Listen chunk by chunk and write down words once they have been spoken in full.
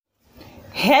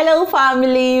Hello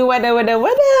family, what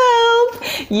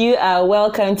up? You are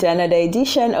welcome to another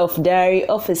edition of Diary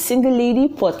of a Single Lady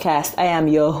podcast. I am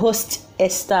your host,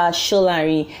 Esther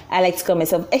Sholari. I like to call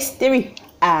myself Esther.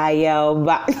 I am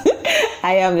back.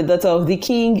 I am the daughter of the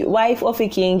king, wife of a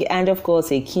king, and of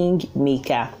course a king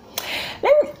maker.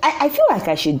 I feel like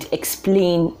I should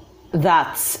explain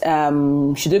that,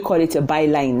 should we call it a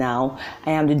byline now?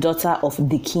 I am the daughter of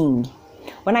the king.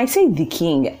 When I say the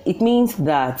king, it means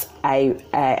that I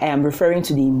am referring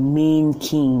to the main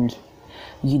king,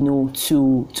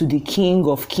 to the king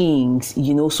of kings,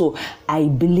 so I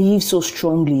believe so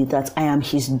strongly that I am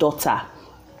his daughter.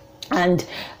 And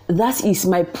that is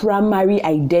my primary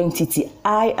identity.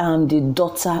 I am the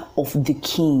daughter of the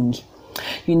king,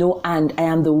 and I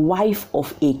am the wife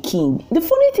of a king. The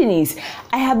funny thing is,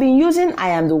 I have been using I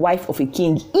am the wife of a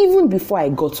king even before I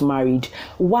got married.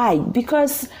 Why?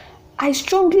 Because I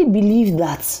strongly believe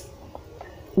that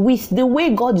with the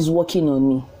way God is working on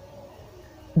me,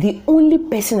 the only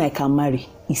person I can marry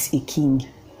is a king.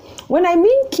 When I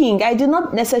mean king, I do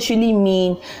not necessarily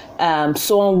mean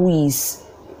someone who is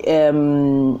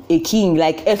a king,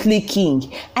 like earthly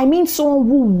king. I mean someone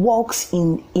who walks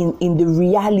in the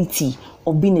reality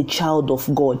of being a child of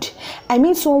God. I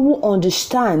mean someone who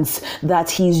understands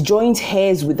that he is joint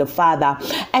heirs with the Father.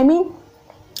 I mean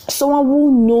someone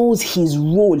who knows his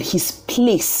role, his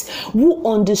place, who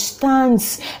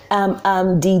understands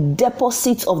the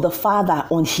deposit of the Father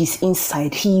on his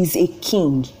inside. He is a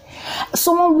king.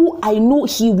 Someone who I know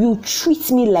he will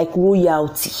treat me like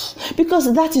royalty,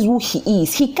 because that is who he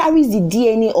is. He carries the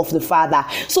DNA of the Father.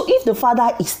 So if the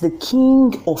Father is the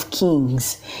King of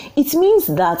Kings, it means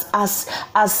that as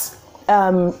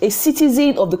a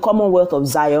citizen of the Commonwealth of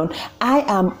Zion, I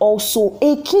am also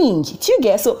a king. Do you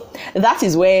get? So that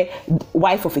is where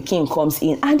wife of a king comes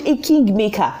in, and a king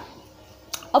maker.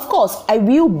 Of course, I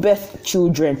will birth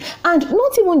children, and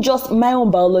not even just my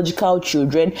own biological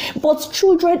children, but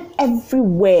children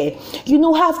everywhere.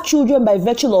 Have children by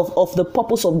virtue of the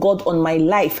purpose of God on my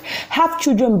life. Have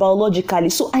children biologically.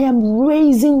 So I am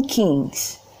raising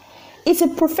kings. It's a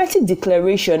prophetic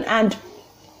declaration, and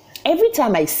every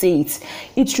time I say it,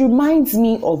 it reminds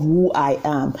me of who I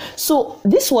am. So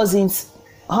this was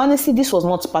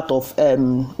not part of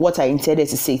what I intended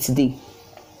to say today.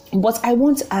 But I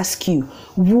want to ask you,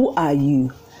 who are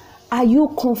you? Are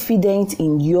you confident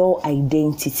in your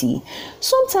identity?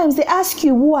 Sometimes they ask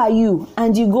you, who are you?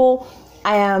 And you go,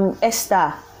 I am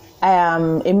Esther. I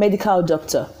am a medical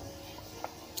doctor.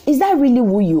 Is that really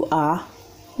who you are?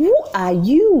 Who are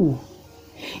you?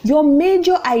 Your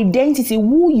major identity,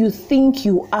 who you think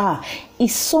you are,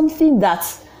 is something that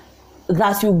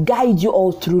will guide you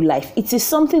all through life. It is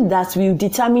something that will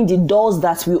determine the doors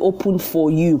that will open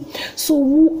for you. So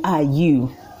who are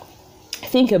you?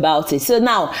 Think about it. So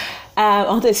now,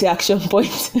 on this action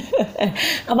point,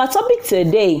 our topic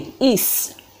today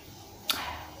is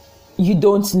you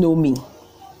don't know me.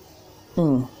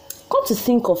 Come to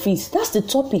think of it, that's the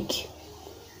topic.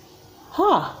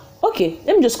 Okay,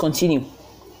 let me just continue.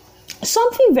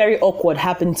 Something very awkward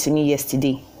happened to me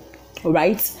yesterday,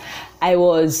 right? I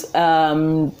was,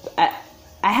 I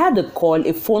had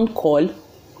a phone call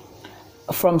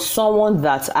from someone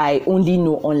that I only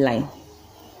know online.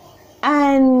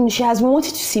 And she has been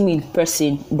wanting to see me in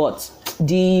person, but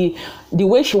the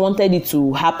way she wanted it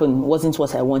to happen wasn't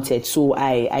what I wanted. So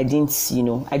I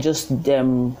didn't, I just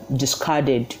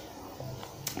discarded.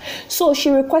 So she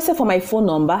requested for my phone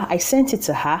number. I sent it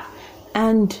to her,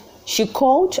 and she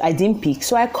called. I didn't pick,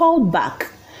 so I called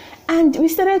back, and we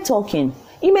started talking.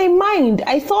 In my mind,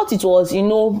 I thought it was, a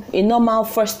normal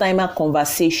first-timer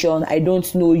conversation. I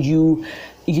don't know you.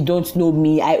 You don't know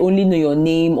me. I only know your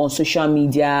name on social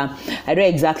media. I don't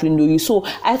exactly know you. So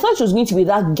I thought it was going to be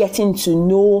that getting to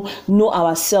know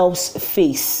ourselves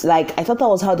face. Like, I thought that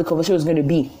was how the conversation was going to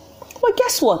be. But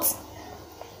guess what?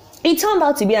 It turned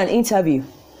out to be an interview.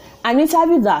 An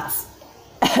interview that,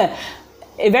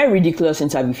 a very ridiculous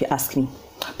interview if you ask me.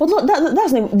 But no,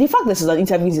 that's the fact that this is an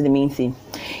interview is the main thing.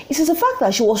 It's just the fact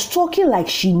that she was talking like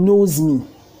she knows me.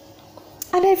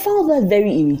 And I found that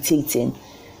very irritating.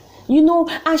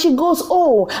 And she goes,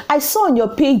 oh, I saw on your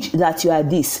page that you are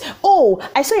this. Oh,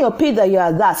 I saw on your page that you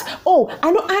are that. Oh,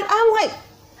 I know. And I'm like,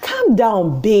 calm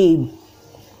down, babe.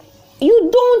 You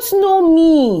don't know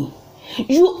me.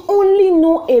 You only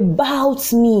know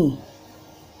about me.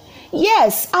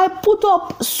 Yes, I put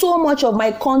up so much of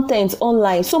my content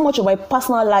online, so much of my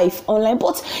personal life online,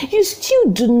 but you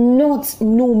still do not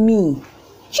know me.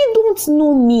 You don't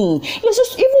know me. It's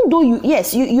just, even though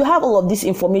you have all of this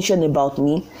information about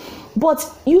me, but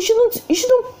you shouldn't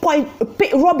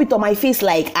rub it on my face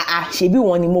like she be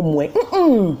one more.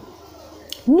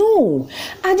 No.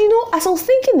 And as I was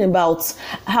thinking about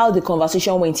how the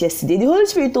conversation went yesterday, the Holy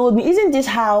Spirit told me, isn't this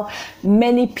how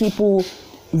many people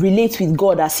relate with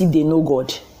God as if they know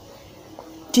God?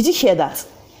 Did you hear that?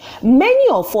 Many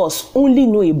of us only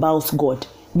know about God.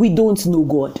 We don't know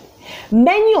God.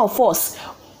 Many of us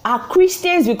are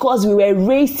Christians because we were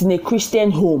raised in a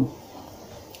Christian home.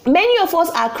 Many of us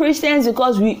are Christians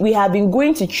because we have been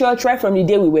going to church right from the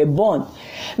day we were born.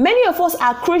 Many of us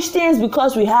are Christians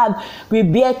because we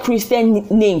bear Christian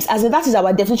names. As in, that is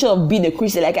our definition of being a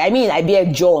Christian. Like, I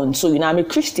bear John, so I'm a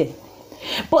Christian.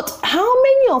 But how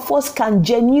many of us can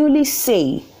genuinely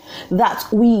say that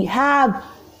we have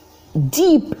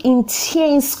deep,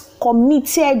 intense,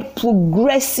 committed,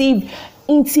 progressive,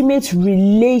 intimate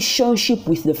relationship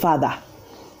with the Father?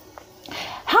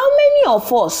 How many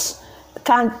of us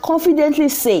can confidently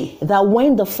say that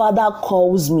when the Father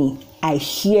calls me, I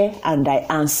hear and I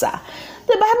answer?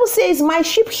 The Bible says, my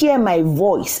sheep hear my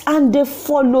voice and they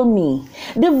follow me.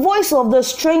 The voice of the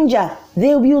stranger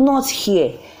they will not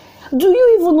hear. Do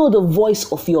you even know the voice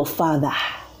of your Father?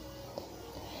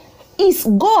 Is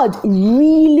God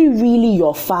really, really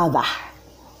your Father?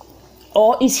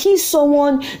 Or is he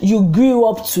someone you grew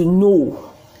up to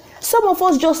know? Some of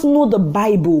us just know the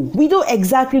Bible. We don't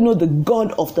exactly know the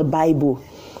God of the Bible.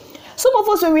 Some of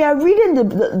us, when we are reading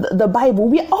the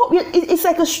Bible, it's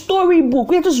like a storybook.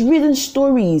 We're just reading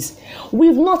stories.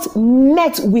 We've not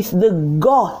met with the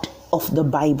God of the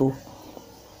Bible.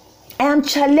 I am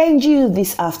challenging you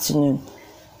this afternoon.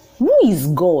 Who is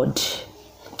God?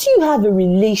 Do you have a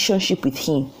relationship with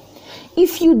him?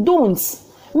 If you don't,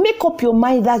 make up your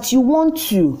mind that you want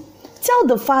to. Tell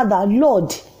the Father,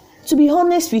 Lord, to be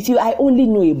honest with you, I only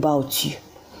know about you.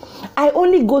 I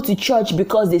only go to church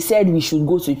because they said we should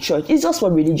go to church. It's just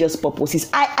for religious purposes.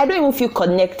 I don't even feel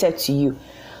connected to you.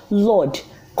 Lord,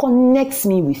 connect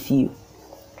me with you.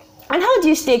 And how do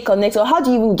you stay connected? Or how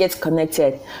do you even get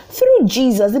connected? Through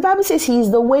Jesus. The Bible says he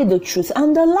is the way, the truth,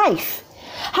 and the life.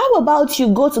 How about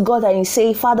you go to God and you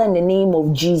say, Father, in the name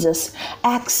of Jesus,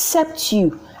 I accept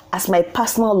you as my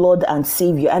personal Lord and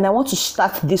Savior, and I want to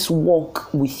start this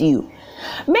walk with you.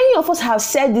 Many of us have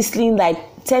said this thing like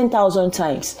 10,000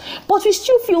 times, but we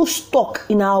still feel stuck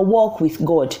in our walk with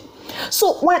God.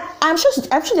 So when I'm sure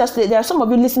just there are some of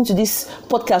you listening to this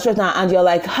podcast right now and you're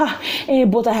like,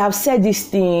 but I have said this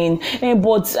thing,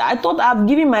 but I thought I've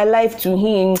given my life to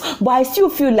him, but I still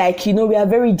feel like, we are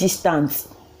very distant.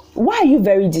 Why are you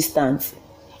very distant?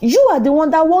 You are the one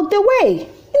that walked away,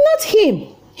 not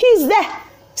him. He's there,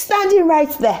 standing right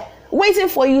there, waiting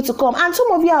for you to come. And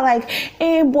some of you are like,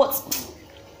 but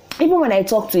even when I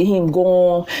talk to him,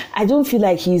 I don't feel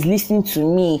like he's listening to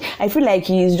me. I feel like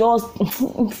he's just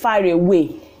far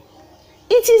away.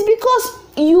 It is because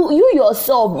you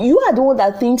yourself, you are the one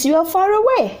that thinks you are far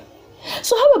away.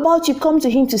 So how about you come to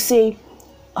him to say,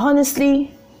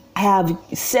 honestly, I have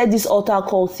said this altar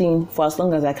call thing for as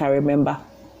long as I can remember.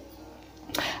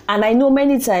 And I know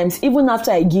many times, even after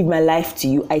I give my life to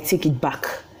you, I take it back.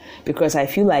 Because I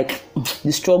feel like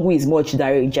the struggle is much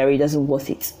that Jerry doesn't worth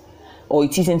it. Or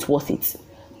it isn't worth it.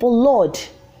 But Lord,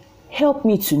 help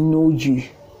me to know you.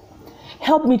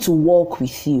 Help me to walk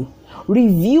with you.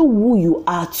 Reveal who you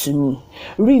are to me.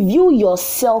 Reveal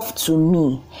yourself to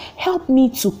me. Help me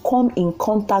to come in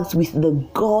contact with the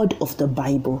God of the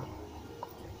Bible.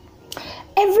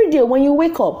 Every day when you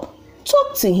wake up,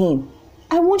 talk to him.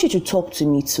 I want you to talk to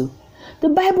me too. The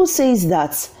Bible says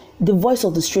that the voice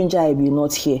of the stranger I will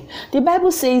not hear. The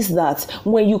Bible says that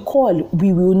when you call,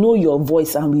 we will know your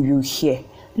voice and we will hear.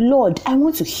 Lord, I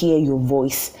want to hear your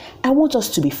voice. I want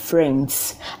us to be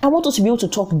friends. I want us to be able to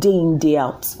talk day in, day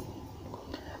out.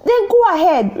 Then go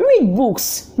ahead, read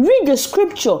books, read the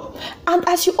scripture. And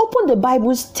as you open the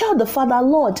Bibles, tell the Father,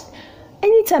 Lord,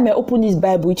 anytime I open this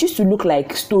Bible, it used to look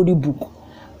like storybook.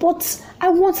 But I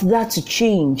want that to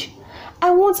change.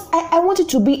 I want it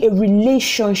to be a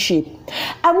relationship.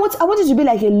 I want it to be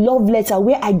like a love letter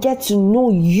where I get to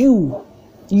know you.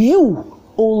 You,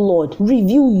 oh Lord,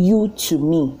 reveal you to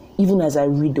me, even as I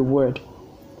read the word.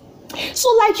 So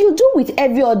like you do with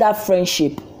every other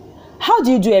friendship. How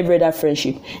do you do every other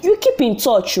friendship? You keep in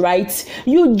touch, right?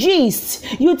 You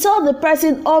gist. You tell the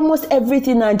person almost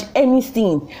everything and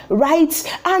anything,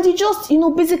 right? And you just,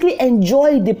 basically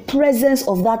enjoy the presence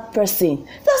of that person.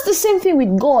 That's the same thing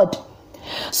with God.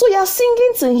 So you're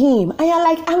singing to him and you're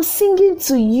like, I'm singing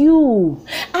to you.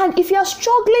 And if you're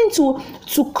struggling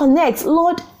to connect,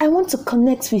 Lord, I want to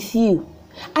connect with you.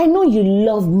 I know you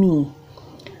love me.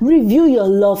 Reveal your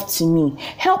love to me.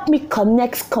 Help me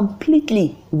connect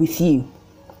completely with you.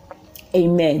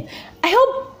 Amen. I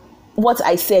hope what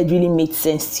I said really made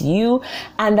sense to you,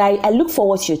 and I look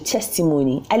forward to your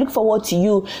testimony. I look forward to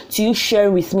you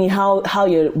sharing with me how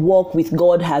your walk with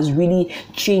God has really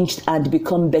changed and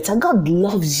become better. God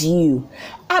loves you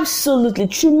absolutely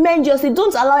tremendously.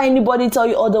 Don't allow anybody to tell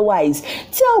you otherwise.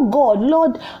 Tell God,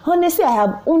 Lord, honestly, I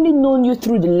have only known you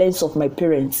through the lens of my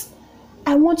parents.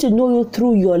 I want to know you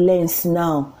through your lens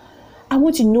now. I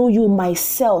want to know you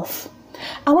myself.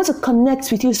 I want to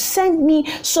connect with you. Surround me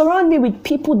with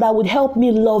people that would help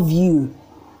me love you.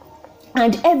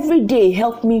 And every day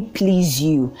help me please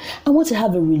you. I want to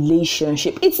have a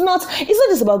relationship. It's not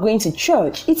just about going to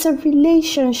church. It's a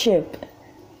relationship.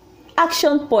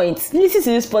 Action points. Listen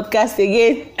to this podcast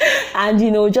again. And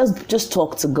just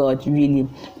talk to God, really.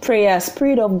 Prayer,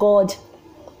 Spirit of God,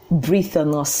 breathe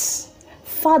on us.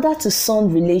 Father to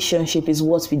son relationship is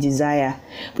what we desire.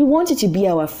 We want it to be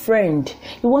our friend.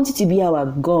 We want it to be our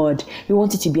God. We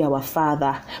want it to be our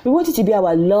Father. We want it to be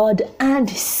our Lord and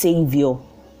Savior.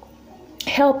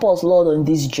 Help us, Lord, on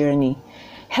this journey.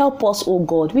 Help us, oh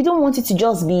God. We don't want it to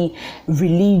just be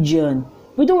religion.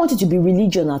 We don't want it to be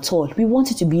religion at all. We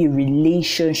want it to be a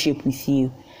relationship with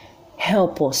you.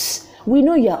 Help us. We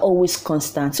know you are always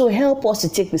constant. So help us to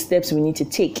take the steps we need to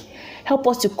take. Help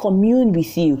us to commune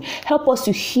with you. Help us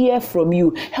to hear from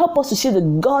you. Help us to see the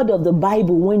God of the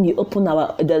Bible when you open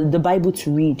the Bible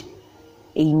to read.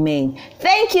 Amen.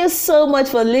 Thank you so much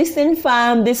for listening,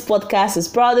 fam. This podcast is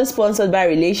proudly sponsored by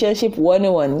Relationship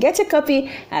 101. Get a copy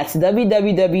at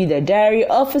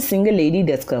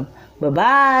www.diaryofasinglelady.com.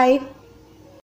 Bye-bye.